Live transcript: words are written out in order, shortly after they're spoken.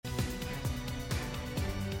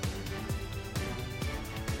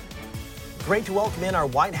Great to welcome in our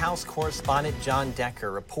White House correspondent, John Decker,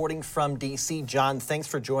 reporting from D.C. John, thanks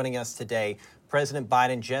for joining us today. President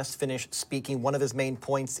Biden just finished speaking. One of his main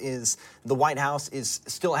points is the White House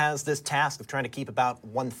still has this task of trying to keep about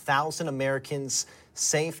 1,000 Americans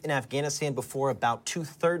safe in Afghanistan before about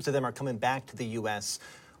two-thirds of them are coming back to the U.S.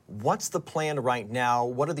 What's the plan right now?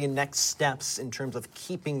 What are the next steps in terms of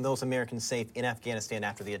keeping those Americans safe in Afghanistan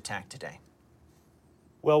after the attack today?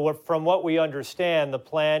 Well, from what we understand, the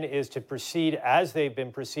plan is to proceed as they've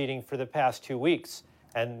been proceeding for the past 2 weeks.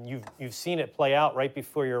 And you've seen it play out right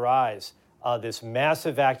before your eyes. This mass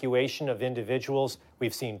evacuation of individuals.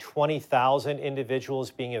 We've seen 20,000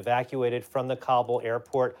 individuals being evacuated from the Kabul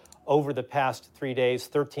airport over the past 3 days,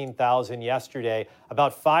 13,000 yesterday,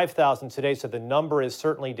 about 5,000 today. So the number is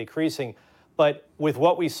certainly decreasing. But with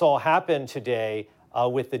what we saw happen today,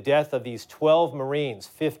 with the death of these 12 Marines,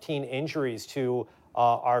 15 injuries to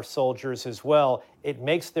our soldiers as well, it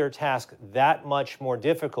makes their task that much more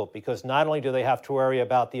difficult because not only do they have to worry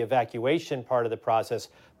about the evacuation part of the process,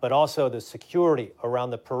 but also the security around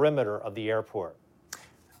the perimeter of the airport.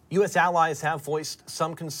 U.S. allies have voiced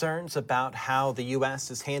some concerns about how the U.S.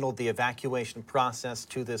 has handled the evacuation process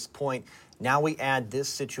to this point. Now we add this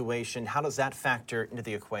situation. How does that factor into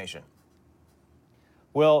the equation?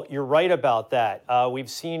 Well, you're right about that. We've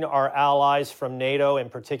seen our allies from NATO, in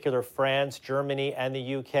particular France, Germany, and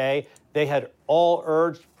the UK. They had all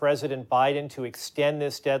urged President Biden to extend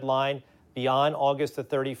this deadline beyond August the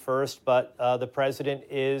 31st, but the president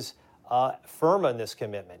is firm on this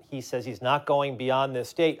commitment. He says he's not going beyond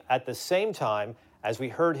this date. At the same time, as we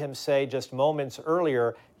heard him say just moments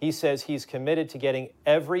earlier, he says he's committed to getting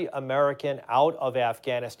every American out of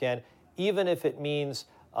Afghanistan, even if it means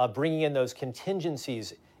bringing in those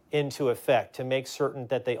contingencies into effect to make certain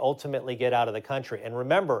that they ultimately get out of the country. And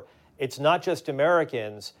remember, it's not just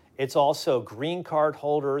Americans, it's also green card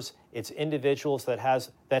holders, it's individuals that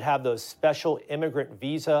have those special immigrant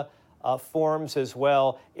visa forms as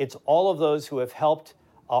well. It's all of those who have helped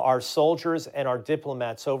our soldiers and our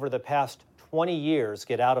diplomats over the past 20 years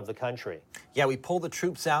get out of the country. Yeah, we pulled the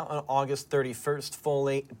troops out on August 31st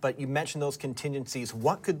fully, but you mentioned those contingencies.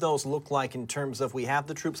 What could those look like in terms of we have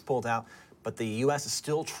the troops pulled out, but the U.S. is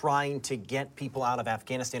still trying to get people out of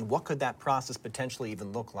Afghanistan? What could that process potentially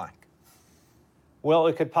even look like? Well,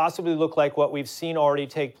 it could possibly look like what we've seen already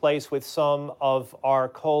take place with some of our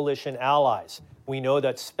coalition allies. We know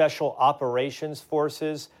that special operations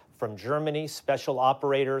forces from Germany, special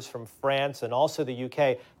operators from France, and also the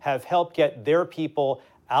UK have helped get their people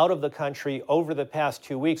out of the country over the past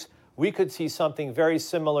 2 weeks. We could see something very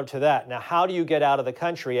similar to that. Now, how do you get out of the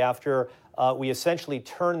country after we essentially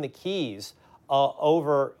turn the keys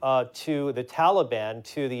over to the Taliban,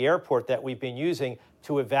 to the airport that we've been using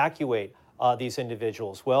to evacuate these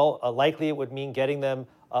individuals? Well, likely it would mean getting them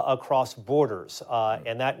across borders,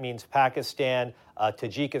 and that means Pakistan,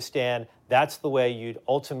 Tajikistan. That's the way you'd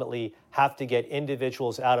ultimately have to get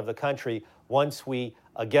individuals out of the country once we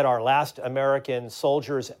get our last American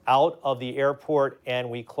soldiers out of the airport and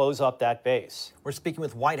we close up that base. We're speaking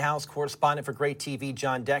with White House correspondent for Great TV,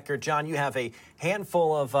 John Decker. John, you have a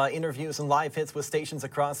handful of interviews and live hits with stations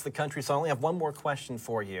across the country, so I only have one more question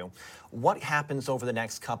for you. What happens over the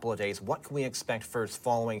next couple of days? What can we expect first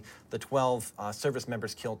following the 12 service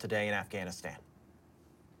members killed today in Afghanistan?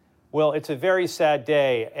 Well, it's a very sad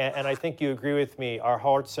day, and I think you agree with me. Our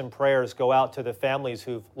hearts and prayers go out to the families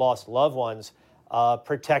who've lost loved ones,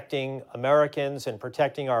 protecting Americans and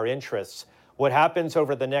protecting our interests. What happens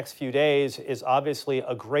over the next few days is obviously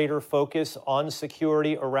a greater focus on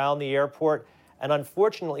security around the airport, and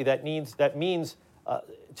unfortunately that means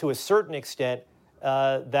to a certain extent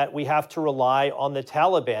that we have to rely on the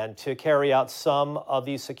Taliban to carry out some of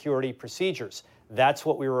these security procedures. That's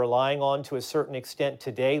what we were relying on to a certain extent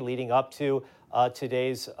today, leading up to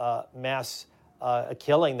today's mass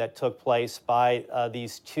killing that took place by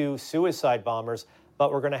these two suicide bombers.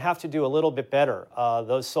 But we're going to have to do a little bit better.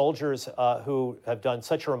 Those soldiers who have done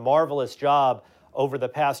such a marvelous job over the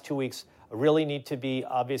past 2 weeks really need to be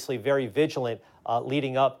obviously very vigilant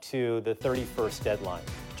leading up to the 31st deadline.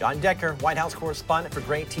 John Decker, White House correspondent for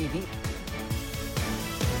Great TV.